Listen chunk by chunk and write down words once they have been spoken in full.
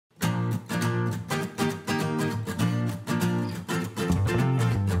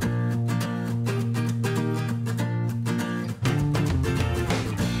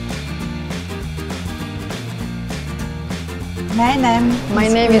My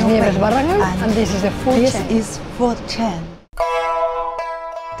name is Wei Guirong, and this is a food This chain. is food chain.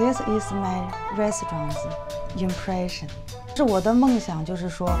 This is my restaurant's impression. 是我的梦想，就是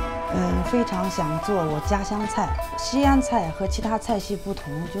说，非常想做我家乡菜。西安菜和其他菜系不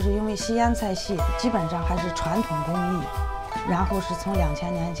同，就是因为西安菜系基本上还是传统工艺，然后是从2000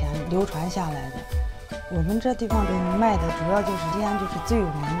年前流传下来的。我们这地方卖的主要就是西安就是最有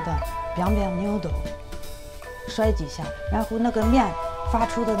名的 biang biang noodle， 摔几下，然后那个面发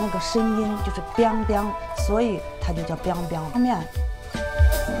出的那个声音就是 biang biang， 所以它就叫 biang biang 面。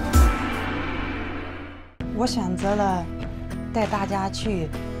我选择了带大家去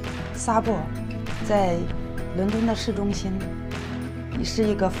Sabor，在伦敦的市中心，是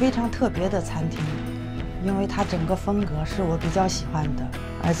一个非常特别的餐厅，因为它整个风格是我比较喜欢的，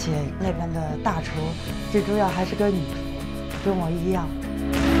而且那边的大厨最主要还是个女厨，跟我一样。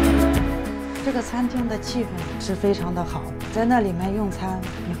这个餐厅的气氛是非常的好，在那里面用餐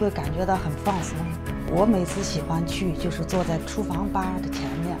你会感觉到很放松。我每次喜欢去就是坐在厨房吧的前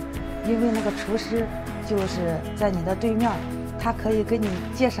面，因为那个厨师就是在你的对面，他可以跟你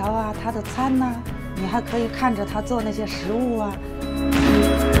介绍啊他的餐呐，你还可以看着他做那些食物啊。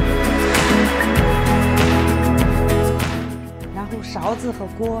然后勺子和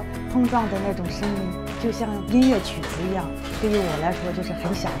锅碰撞的那种声音，就像音乐曲子一样，对于我来说就是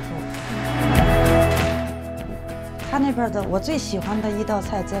很享受。他那边的我最喜欢的一道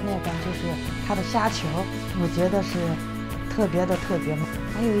菜在那边就是他的虾球，我觉得是特别美。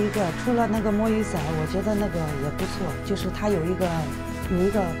还有一个除了那个魔芋仔，我觉得那个也不错，就是它有一个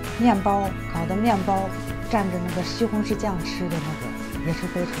面包，烤的面包蘸着那个西红柿酱吃的那个也是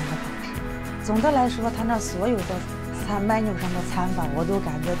非常的好吃。总的来说，他那所有的menu 上的餐法我都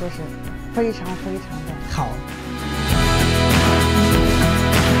感觉都是非常的好。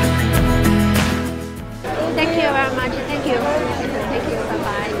Thank you very much. Thank you. Thank you. Bye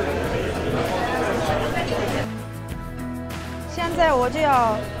bye. 现在我就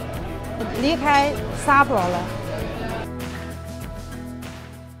要离开Sabor了。